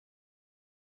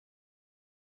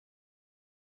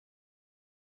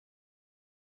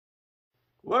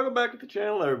Welcome back to the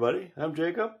channel, everybody. I'm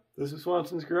Jacob. This is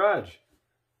Swanson's Garage.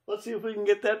 Let's see if we can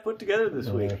get that put together this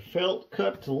week. Felt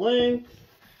cut to length.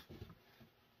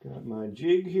 Got my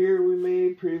jig here we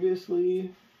made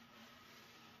previously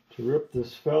to rip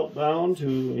this felt down to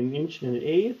 1 1/8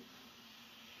 inch,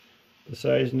 the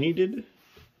size needed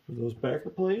for those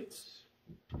backer plates.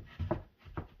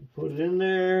 Put it in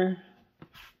there.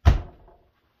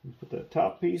 Put that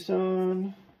top piece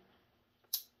on.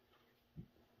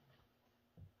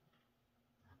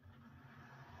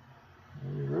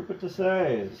 And we rip it to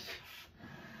size.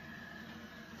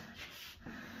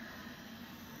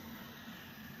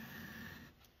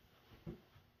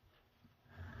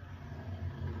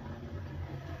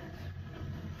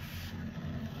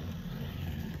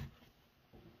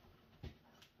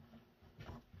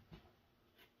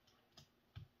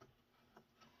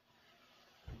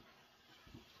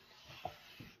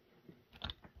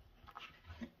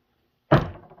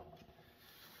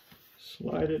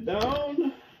 Slide it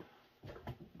down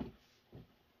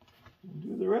and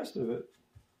do the rest of it.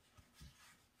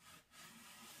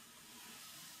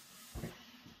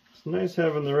 It's nice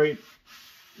having the right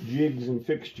jigs and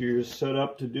fixtures set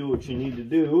up to do what you need to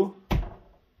do.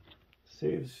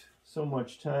 Saves so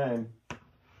much time.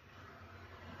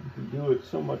 You can do it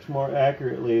so much more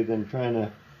accurately than trying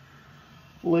to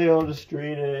lay out a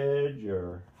straight edge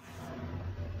or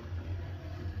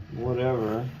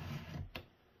whatever.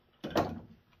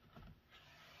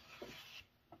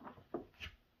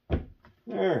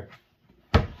 There.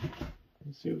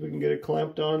 Let's see if we can get it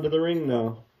clamped onto the ring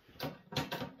now.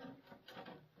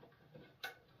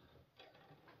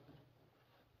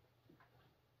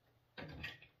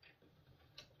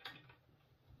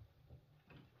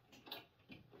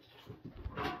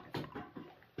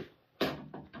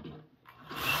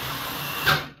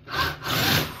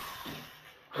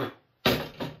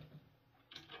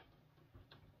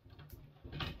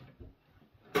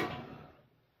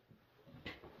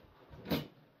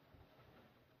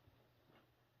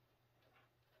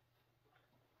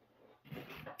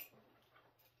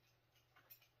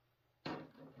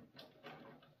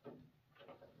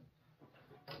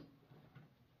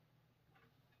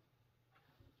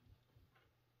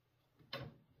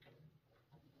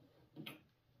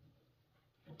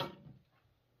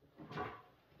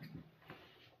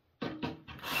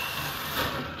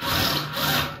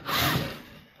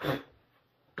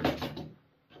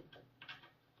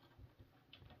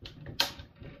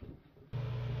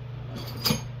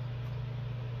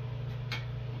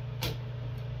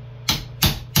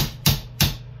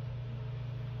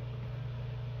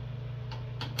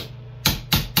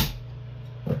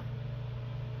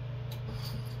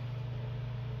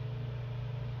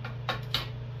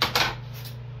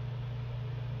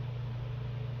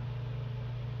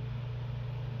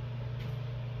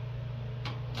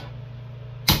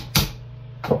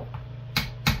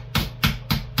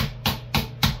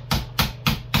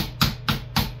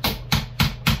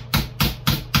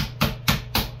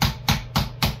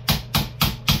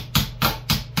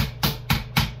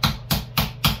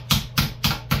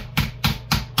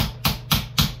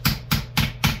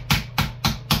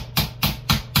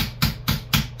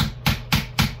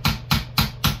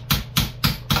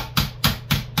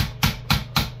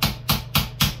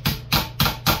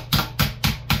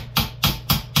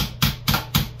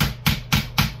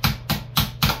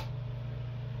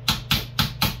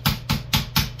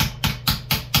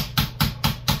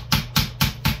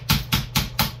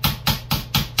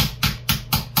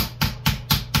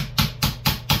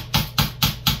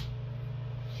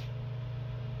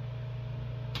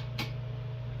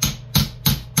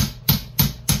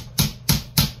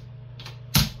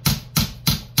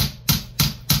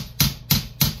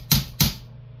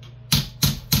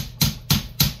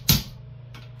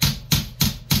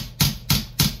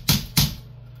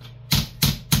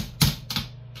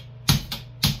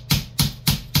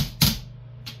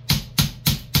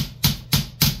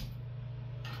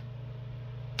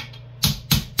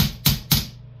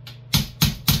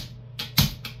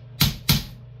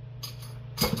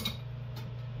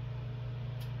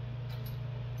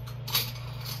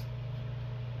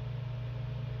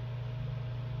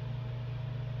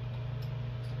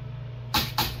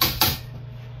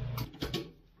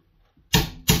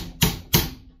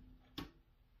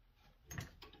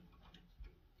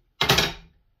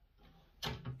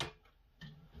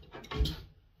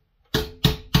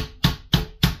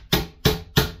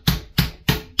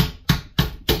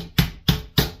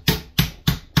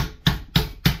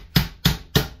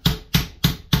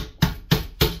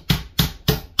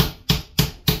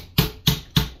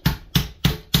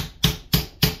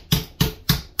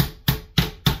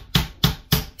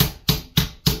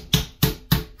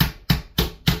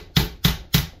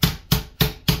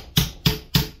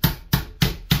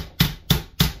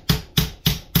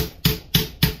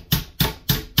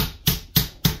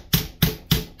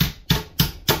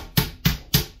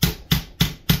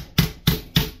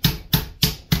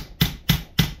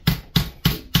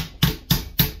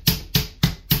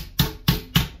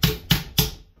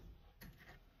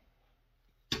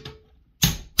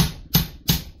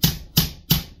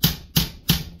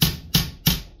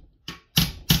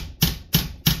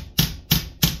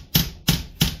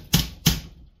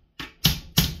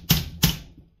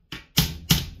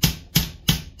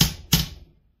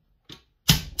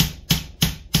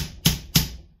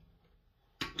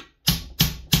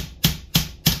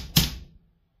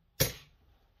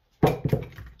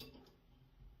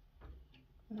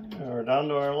 down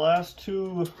to our last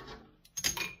two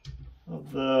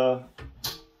of the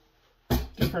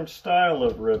different style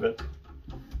of rivet.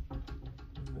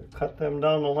 Cut them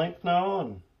down the length now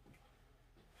and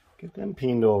get them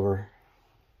peened over.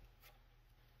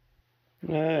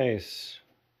 Nice.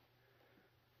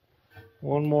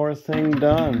 One more thing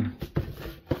done.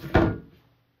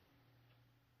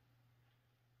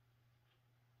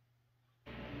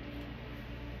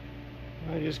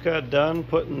 I just got done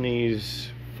putting these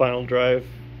final drive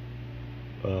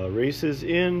races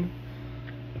in.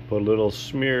 I put a little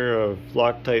smear of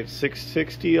Loctite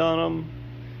 660 on them,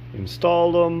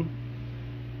 installed them.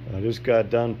 I just got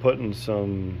done putting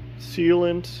some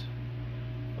sealant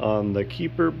on the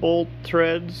keeper bolt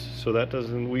threads so that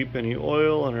doesn't weep any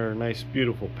oil on our nice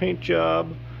beautiful paint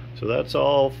job. So that's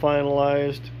all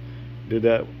finalized. Did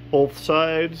that both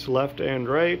sides, left and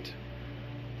right.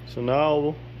 So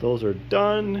now those are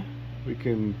done. We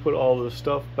can put all the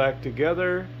stuff back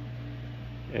together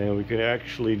and we can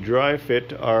actually dry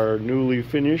fit our newly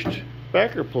finished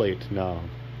backer plate now.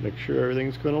 Make sure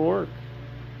everything's going to work.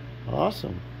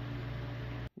 Awesome.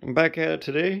 I'm back at it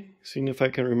today, seeing if I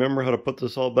can remember how to put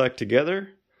this all back together.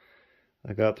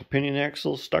 I got the pinion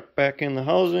axle stuck back in the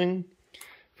housing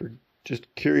for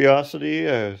just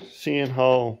curiosity, seeing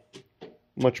how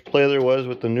much play there was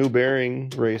with the new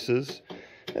bearing races.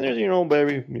 And there's,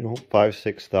 maybe,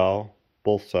 5-6 thou,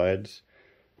 both sides.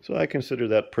 So I consider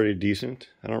that pretty decent.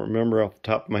 I don't remember off the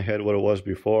top of my head what it was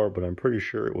before, but I'm pretty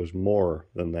sure it was more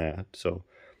than that. So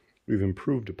we've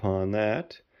improved upon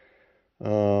that.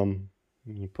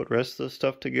 You put the rest of the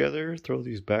stuff together, throw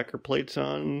these backer plates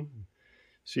on,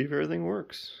 see if everything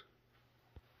works.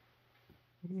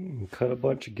 Cut a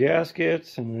bunch of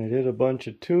gaskets, and I did a bunch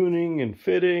of tuning and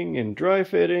fitting and dry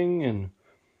fitting, and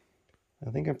I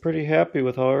think I'm pretty happy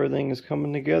with how everything is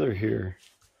coming together here.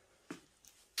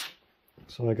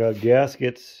 So I got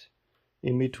gaskets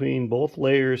in between both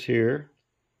layers here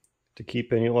to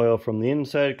keep any oil from the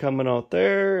inside coming out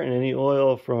there and any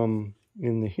oil from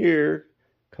in here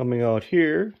coming out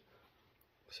here.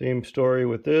 Same story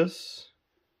with this,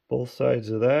 both sides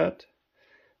of that.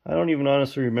 I don't even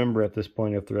honestly remember at this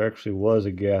point if there actually was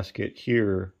a gasket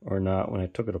here or not when I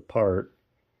took it apart.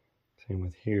 Same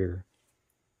with here.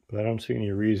 But I don't see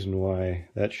any reason why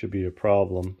that should be a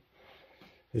problem.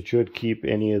 It should keep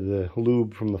any of the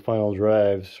lube from the final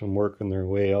drives from working their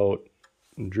way out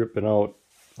and dripping out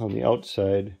on the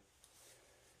outside.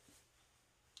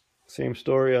 Same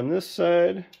story on this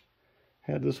side.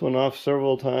 Had this one off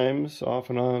several times, off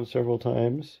and on several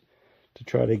times, to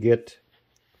try to get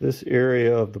this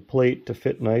area of the plate to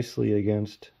fit nicely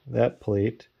against that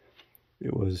plate.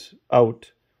 It was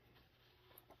out,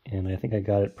 and I think I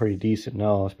got it pretty decent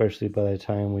now, especially by the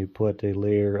time we put a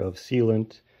layer of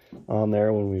sealant on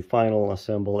there when we final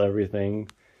assemble everything.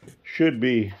 Should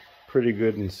be pretty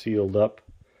good and sealed up.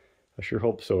 I sure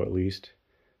hope so, at least.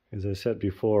 As I said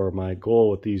before, my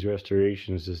goal with these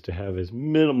restorations is to have as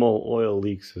minimal oil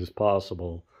leaks as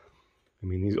possible. I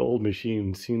mean, these old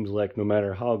machines, seems like no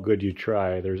matter how good you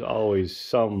try, there's always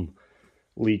some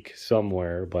leak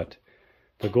somewhere, but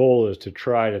the goal is to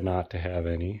try to not to have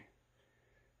any.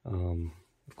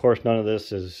 Of course, none of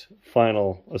this is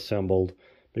final assembled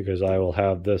because I will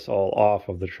have this all off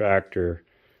of the tractor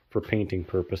for painting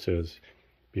purposes.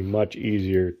 It'd be much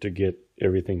easier to get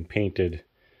everything painted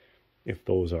if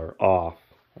those are off.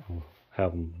 I'll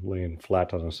have them laying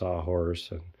flat on a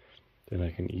sawhorse, and then I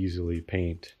can easily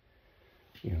paint,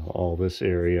 all this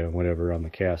area, whatever, on the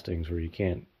castings where you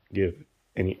can't give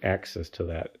any access to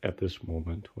that at this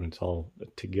moment when it's all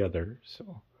together.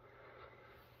 So,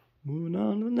 moving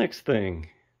on to the next thing.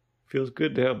 Feels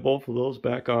good to have both of those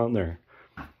back on there.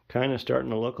 Kind of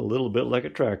starting to look a little bit like a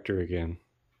tractor again.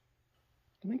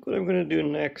 I think what I'm going to do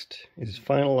next is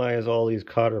finalize all these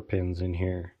cotter pins in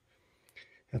here.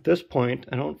 At this point,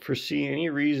 I don't foresee any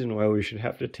reason why we should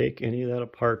have to take any of that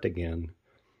apart again.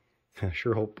 I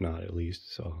sure hope not, at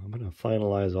least. So I'm going to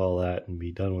finalize all that and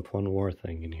be done with one more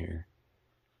thing in here.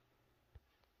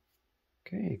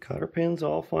 Okay, cotter pins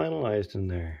all finalized in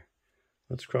there.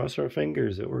 Let's cross our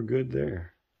fingers that we're good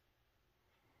there.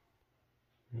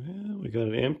 Well, we got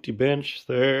an empty bench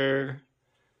there.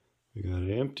 We got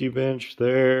an empty bench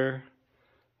there.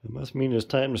 That must mean it's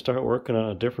time to start working on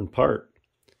a different part.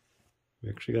 We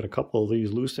actually got a couple of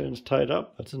these loose ends tied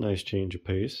up. That's a nice change of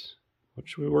pace. What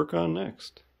should we work on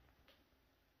next?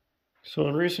 So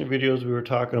in recent videos we were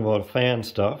talking about fan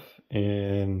stuff,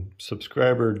 and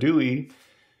subscriber Dewey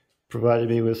provided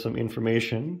me with some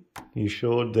information. He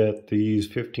showed that these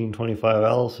 1525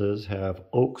 Allises have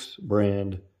Oaks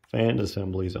brand fan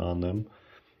assemblies on them.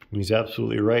 And he's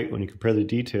absolutely right. When you compare the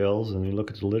details and you look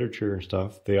at the literature and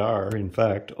stuff, they are, in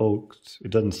fact, oaks.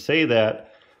 It doesn't say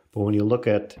that, but when you look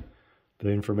at the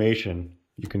information,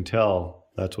 you can tell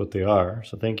that's what they are.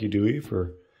 So thank you, Dewey,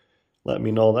 for letting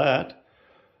me know that.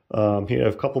 Here I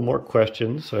have a couple more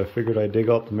questions, so I figured I'd dig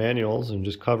out the manuals and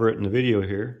just cover it in the video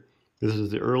here. This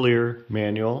is the earlier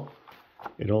manual.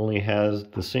 It only has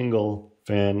the single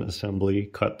fan assembly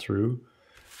cut through.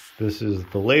 This is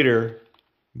the later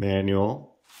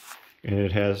manual, and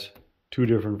it has two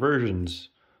different versions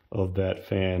of that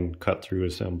fan cut through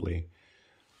assembly.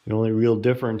 The only real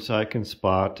difference I can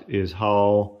spot is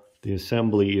how the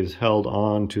assembly is held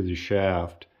on to the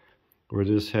shaft, where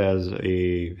this has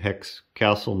a hex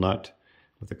castle nut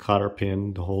with a cotter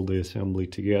pin to hold the assembly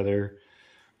together.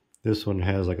 This one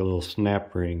has like a little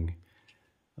snap ring.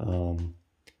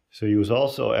 So he was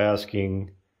also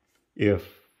asking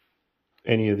if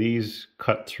any of these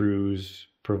cut throughs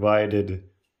provided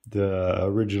the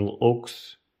original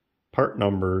Oaks part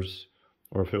numbers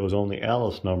or if it was only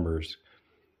Allis numbers.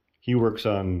 He works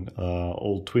on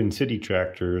old Twin City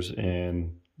tractors,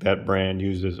 and that brand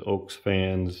uses Oaks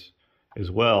fans as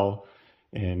well.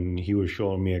 And he was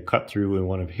showing me a cut through in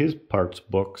one of his parts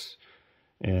books,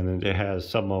 and it has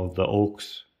some of the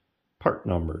Oaks part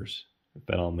numbers, if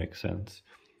that all makes sense.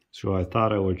 So I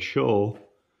thought I would show,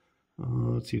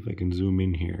 let's see if I can zoom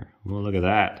in here. Well, look at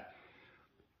that.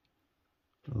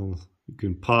 Well, you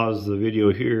can pause the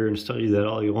video here and study that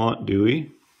all you want,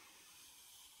 Dewey.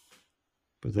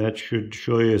 But that should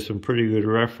show you some pretty good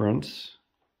reference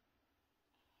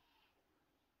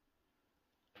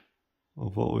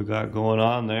of what we got going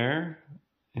on there.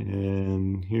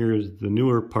 And here's the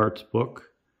newer parts book.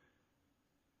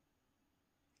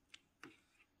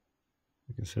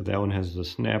 Like I said, that one has the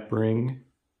snap ring.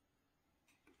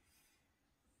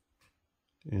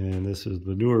 And this is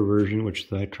the newer version, which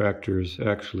the tractors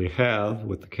actually have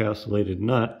with the castellated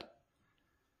nut.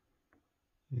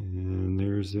 And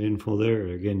there's the info there.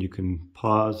 Again, you can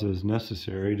pause as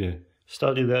necessary to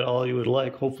study that all you would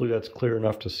like. Hopefully that's clear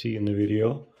enough to see in the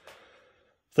video.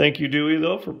 Thank you, Dewey,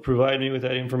 though, for providing me with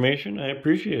that information. I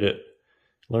appreciate it.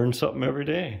 Learn something every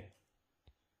day.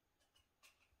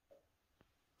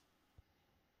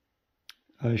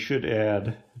 I should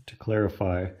add, to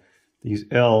clarify, these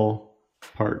L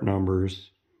part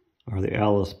numbers are the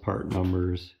Allis part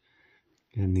numbers,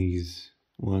 and these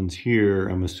ones here,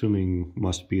 I'm assuming,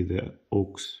 must be the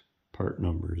Oaks part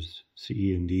numbers,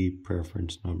 C and D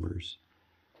preference numbers.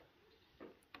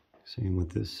 Same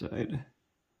with this side.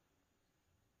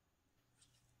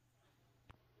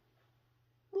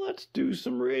 Let's do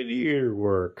some radiator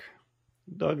work.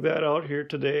 Dug that out here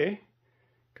today.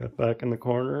 Got back in the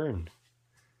corner and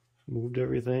moved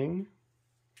everything.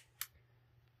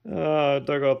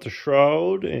 Dug out the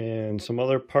shroud and some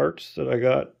other parts that I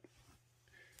got.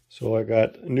 So I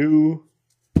got a new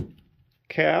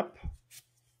cap,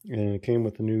 and it came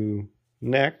with a new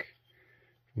neck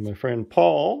from my friend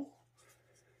Paul.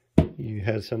 He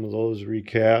had some of those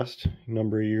recast a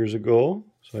number of years ago.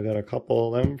 So I got a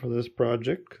couple of them for this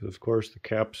project, because of course the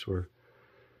caps were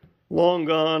long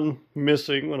gone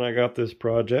missing when I got this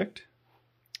project.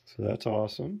 So that's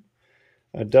awesome.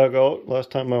 I dug out,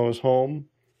 last time I was home,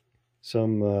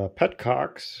 some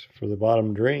petcocks for the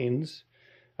bottom drains.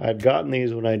 I had gotten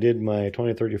these when I did my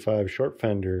 2035 short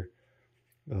fender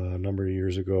a number of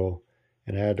years ago,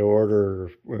 and I had to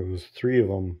order, it was 3 of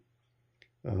them.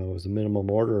 It was the minimum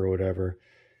order or whatever.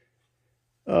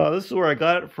 This is where I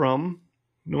got it from.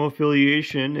 No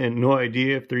affiliation and no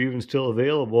idea if they're even still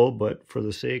available, but for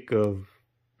the sake of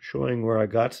showing where I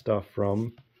got stuff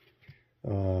from,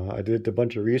 I did a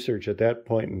bunch of research at that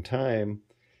point in time,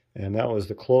 and that was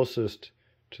the closest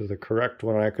to the correct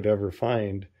one I could ever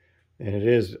find. And it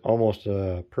is almost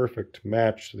a perfect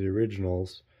match to the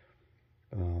originals,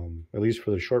 at least for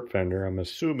the short fender. I'm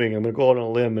going to go out on a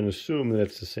limb and assume that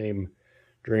it's the same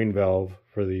drain valve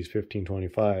for these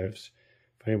 1525s.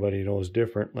 If anybody knows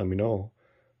different, let me know.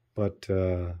 But,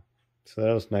 so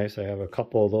that was nice. I have a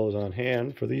couple of those on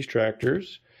hand for these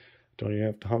tractors. Don't even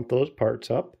have to hunt those parts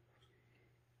up.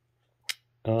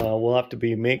 We'll have to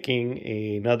be making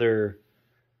another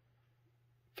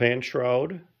fan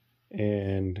shroud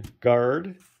and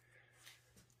guard,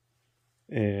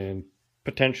 and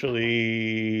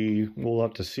potentially we'll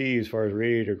have to see as far as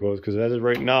radiator goes, because as of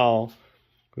right now,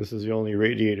 this is the only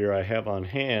radiator I have on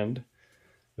hand.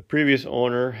 The previous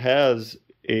owner has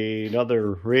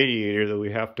another radiator that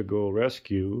we have to go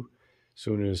rescue as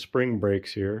soon as spring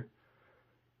breaks here.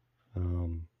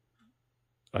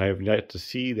 I have yet to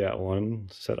see that one,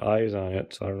 set eyes on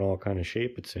it, so I don't know what kind of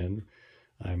shape it's in.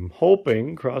 I'm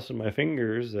hoping, crossing my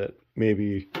fingers, that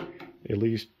maybe At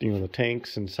least, you know, the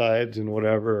tanks and sides and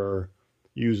whatever are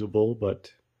usable,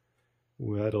 but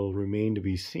that'll remain to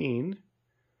be seen.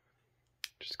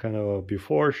 Just kind of a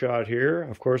before shot here.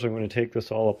 Of course, I'm going to take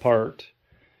this all apart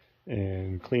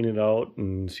and clean it out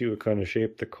and see what kind of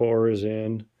shape the core is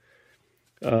in.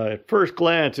 At first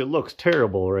glance, it looks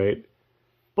terrible, right?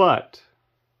 But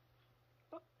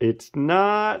it's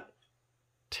not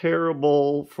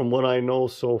terrible from what I know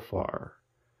so far.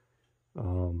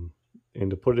 And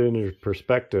to put it into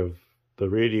perspective, the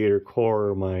radiator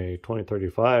core, my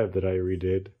 2035 that I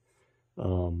redid,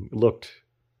 looked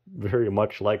very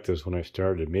much like this when I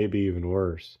started, maybe even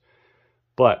worse.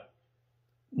 But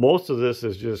most of this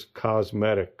is just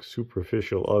cosmetic,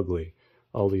 superficial, ugly.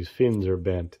 All these fins are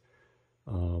bent.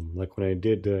 Like when I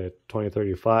did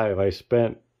 2035, I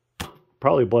spent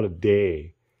probably about a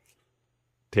day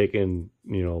taking,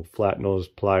 you know, flat nose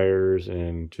pliers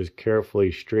and just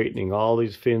carefully straightening all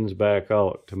these fins back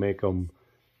out to make them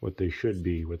what they should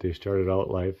be, what they started out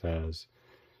life as.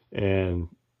 And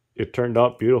it turned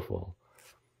out beautiful.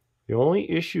 The only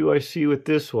issue I see with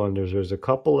this one is there's a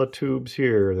couple of tubes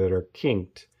here that are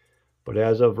kinked, but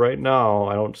as of right now,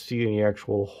 I don't see any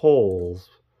actual holes.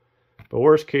 But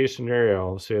worst case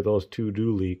scenario, say those two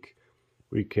do leak,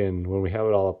 we can, when we have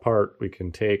it all apart, we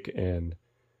can take and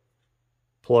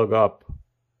plug up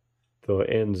the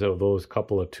ends of those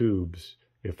couple of tubes.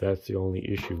 If that's the only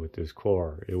issue with this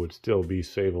core, it would still be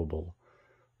savable.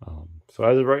 So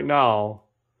as of right now,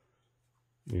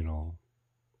 you know,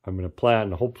 I'm going to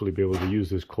plan to hopefully be able to use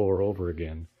this core over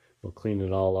again. We'll clean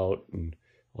it all out and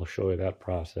I'll show you that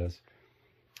process,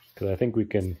 because I think we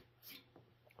can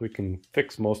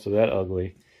fix most of that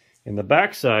ugly. In the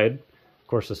back side, of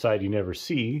course, the side you never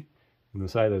see, and the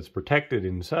side that's protected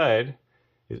inside,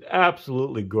 is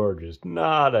absolutely gorgeous.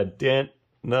 Not a dent,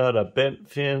 not a bent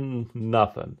fin,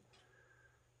 nothing.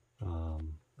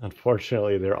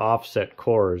 Unfortunately, they're offset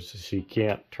cores, so you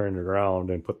can't turn it around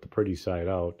and put the pretty side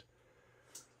out.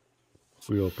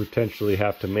 We will potentially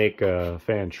have to make a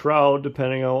fan shroud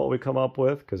depending on what we come up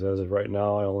with, because as of right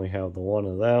now, I only have the one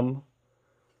of them.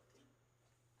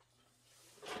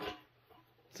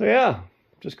 So yeah,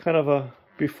 just kind of a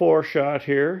before shot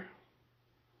here.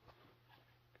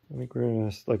 I think we're going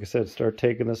to, like I said, start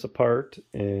taking this apart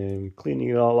and cleaning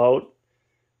it all out.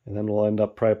 And then we'll end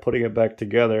up probably putting it back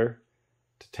together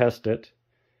to test it.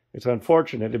 It's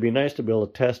unfortunate. It'd be nice to be able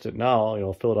to test it now, you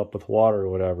know, fill it up with water or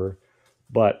whatever.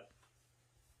 But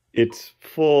it's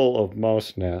full of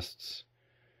mouse nests.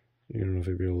 You don't know if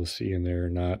you'll be able to see in there or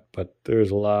not, but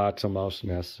there's lots of mouse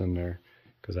nests in there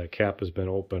because that cap has been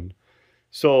opened.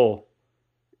 So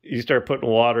you start putting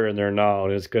water in there now,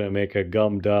 and it's going to make a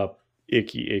gummed up,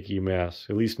 icky mess.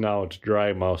 At least now it's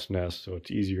dry mouse nest, so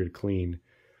it's easier to clean.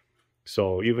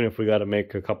 So even if we got to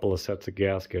make a couple of sets of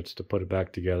gaskets to put it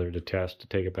back together, to test, to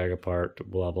take it back apart, to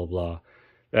blah, blah, blah,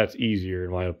 that's easier,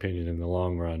 in my opinion, in the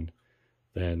long run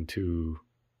than to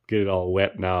get it all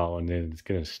wet now and then it's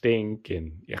going to stink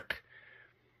and yuck.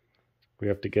 We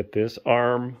have to get this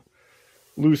arm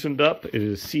loosened up. It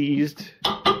is seized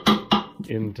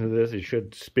into this. It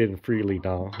should spin freely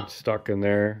now. It's stuck in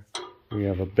there. We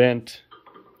have a bent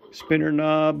spinner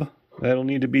knob. That'll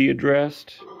need to be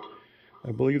addressed.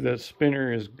 I believe that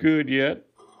spinner is good yet.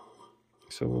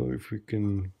 So if we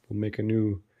can, we'll make a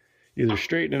new, either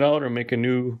straighten it out or make a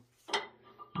new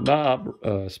knob,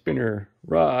 spinner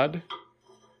rod.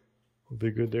 Will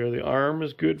be good there. The arm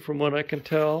is good from what I can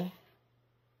tell.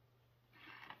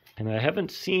 And I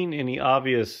haven't seen any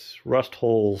obvious rust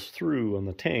holes through on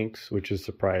the tanks, which is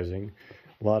surprising.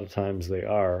 A lot of times they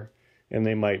are, and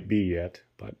they might be yet,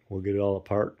 but we'll get it all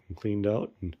apart and cleaned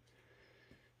out and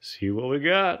see what we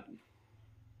got.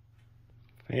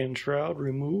 Fan shroud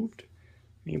removed.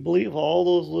 Can you believe all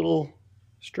those little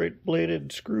straight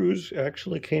bladed screws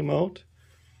actually came out?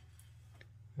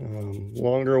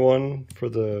 Longer one for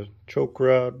the choke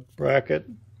rod bracket,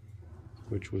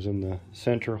 which was in the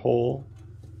center hole.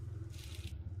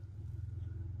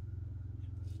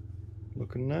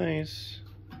 Looking nice.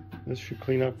 This should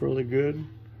clean up really good.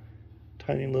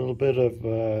 Tiny little bit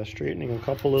of straightening, a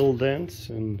couple little dents,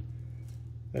 and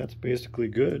that's basically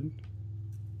good.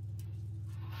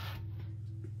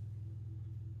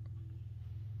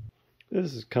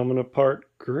 This is coming apart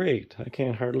great. I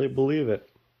can't hardly believe it.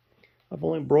 I've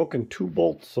only broken 2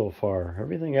 bolts so far.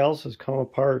 Everything else has come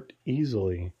apart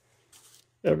easily.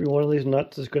 Every one of these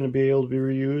nuts is going to be able to be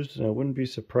reused, and I wouldn't be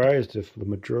surprised if the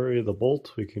majority of the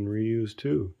bolts we can reuse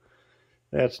too.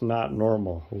 That's not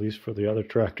normal, at least for the other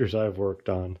tractors I've worked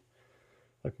on.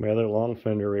 Like my other long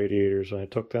fender radiators, when I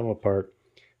took them apart,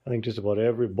 I think just about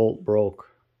every bolt broke.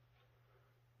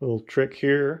 Little trick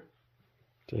here,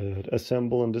 to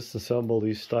assemble and disassemble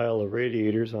these style of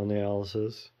radiators on the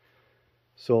Allises.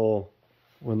 So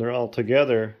when they're all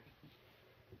together,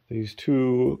 these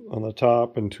two on the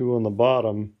top and two on the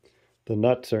bottom, the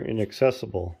nuts are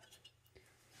inaccessible.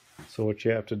 So what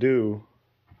you have to do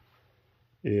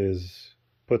is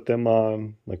put them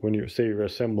on, like when you're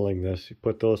assembling this, you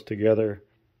put those together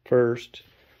first,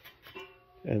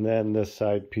 and then this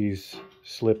side piece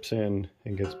slips in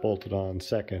and gets bolted on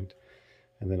second,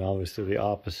 and then obviously the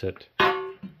opposite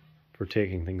for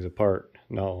taking things apart.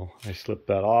 Now I slip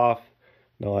that off.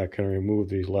 Now I can remove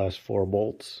these last 4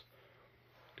 bolts,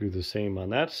 do the same on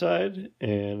that side,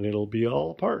 and it'll be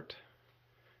all apart.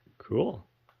 Cool.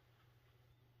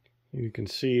 You can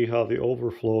see how the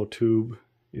overflow tube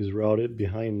is routed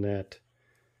behind that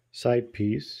side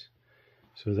piece.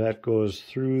 So that goes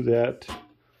through that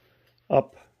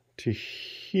up to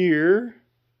here.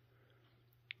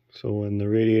 So when the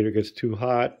radiator gets too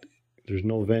hot, there's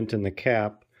no vent in the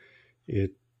cap.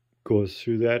 It goes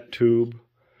through that tube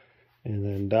and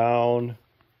then down,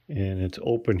 and it's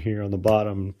open here on the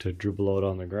bottom to dribble out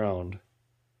on the ground.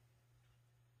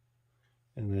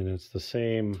 And then it's the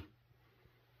same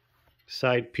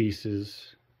side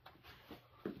pieces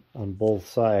on both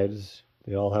sides.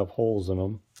 They all have holes in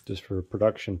them just for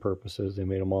production purposes. They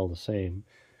made them all the same,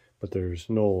 but there's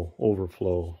no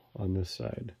overflow on this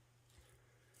side,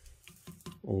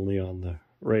 only on the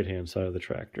right hand side of the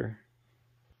tractor.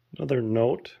 Another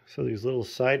note, so these little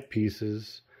side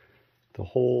pieces, the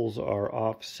holes are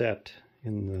offset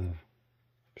in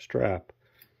the strap.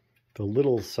 The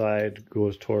little side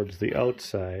goes towards the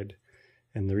outside,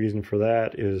 and the reason for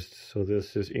that is so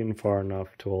this is in far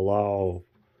enough to allow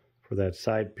for that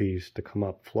side piece to come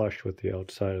up flush with the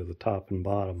outside of the top and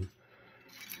bottom,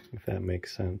 if that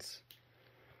makes sense.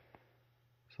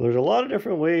 So there's a lot of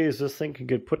different ways this thing can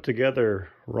get put together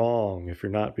wrong if you're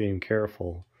not being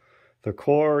careful. The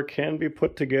core can be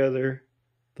put together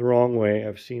the wrong way.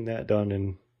 I've seen that done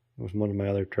in one of my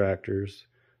other tractors,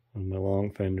 on my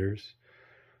long fenders.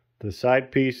 The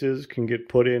side pieces can get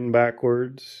put in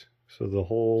backwards, so the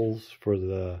holes for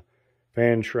the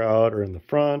fan shroud are in the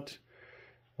front.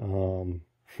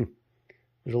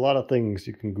 There's a lot of things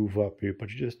you can goof up here, but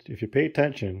if you pay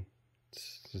attention,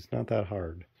 it's not that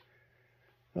hard.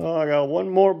 Oh, I got one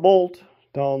more bolt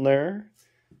down there,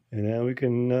 and then we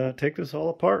can take this all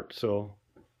apart. So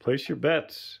place your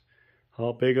bets.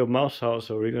 How big a mouse house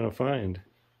are we going to find?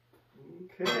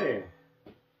 Okay.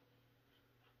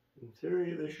 In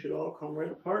theory, this should all come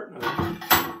right apart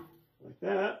now, like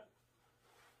that.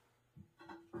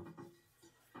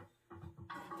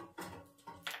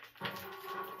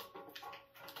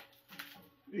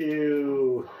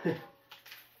 Ew.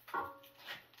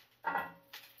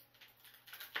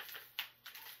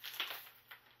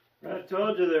 I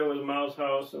told you there was a mouse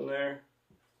house in there.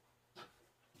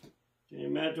 Can you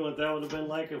imagine what that would have been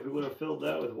like if we would have filled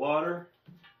that with water?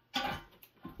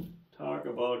 Talk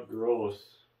about gross.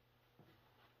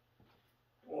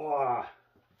 Wow.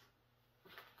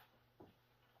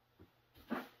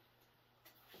 What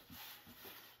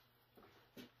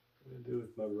do I do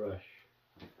with my brush?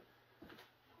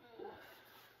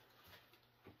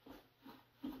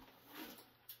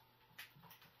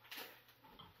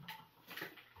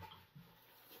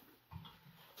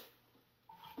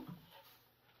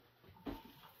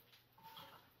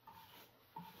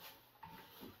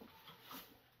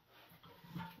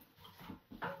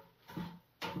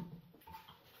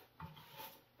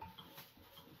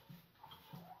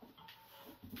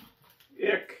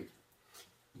 Ick.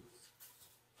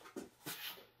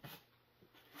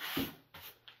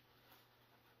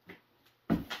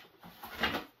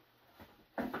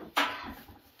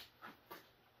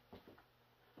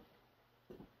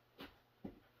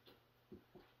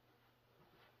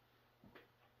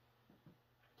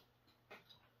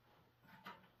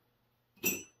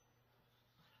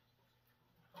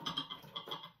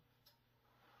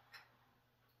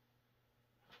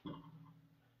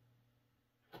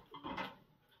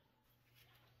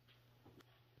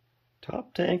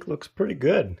 Top tank looks pretty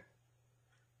good.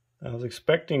 I was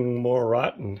expecting more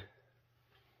rotten.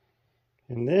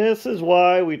 And this is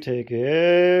why we take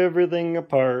everything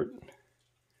apart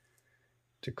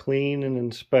to clean and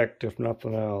inspect, if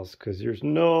nothing else, because there's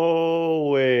no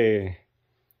way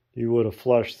you would have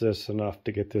flushed this enough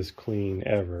to get this clean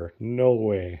ever. No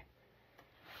way.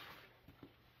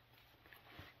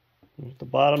 There's the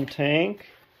bottom tank.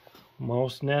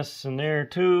 Mouse nests in there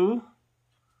too.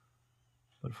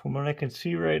 But from what I can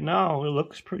see right now, it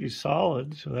looks pretty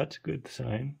solid, so that's a good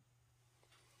sign.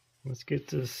 Let's get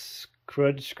this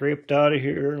crud scraped out of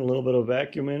here and a little bit of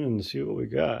vacuuming and see what we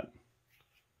got.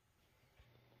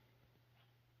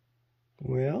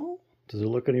 Well, does it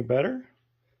look any better?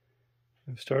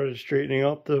 I've started straightening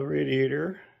out the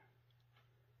radiator.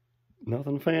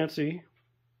 Nothing fancy.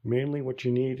 Mainly what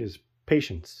you need is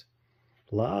patience.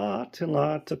 Lots and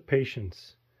lots of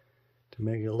patience to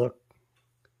make it look,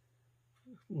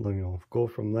 go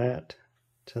from that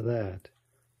to that.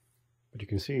 But you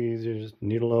can see there's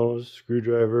needle nose,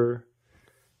 screwdriver.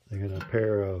 I got a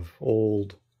pair of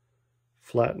old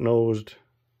flat-nosed,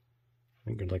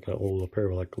 I think like a pair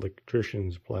of like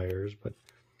electrician's pliers, but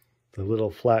the little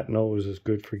flat nose is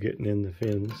good for getting in the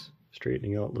fins,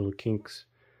 straightening out little kinks.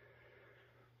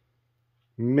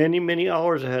 Many, many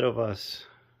hours ahead of us.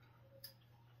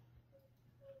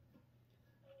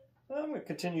 I'm going to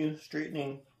continue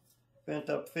straightening bent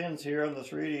up fins here on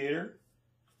this radiator.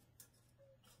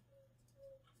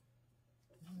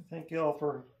 Thank you all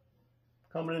for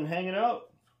coming and hanging out.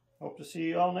 Hope to see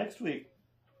you all next week.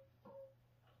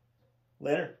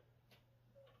 Later.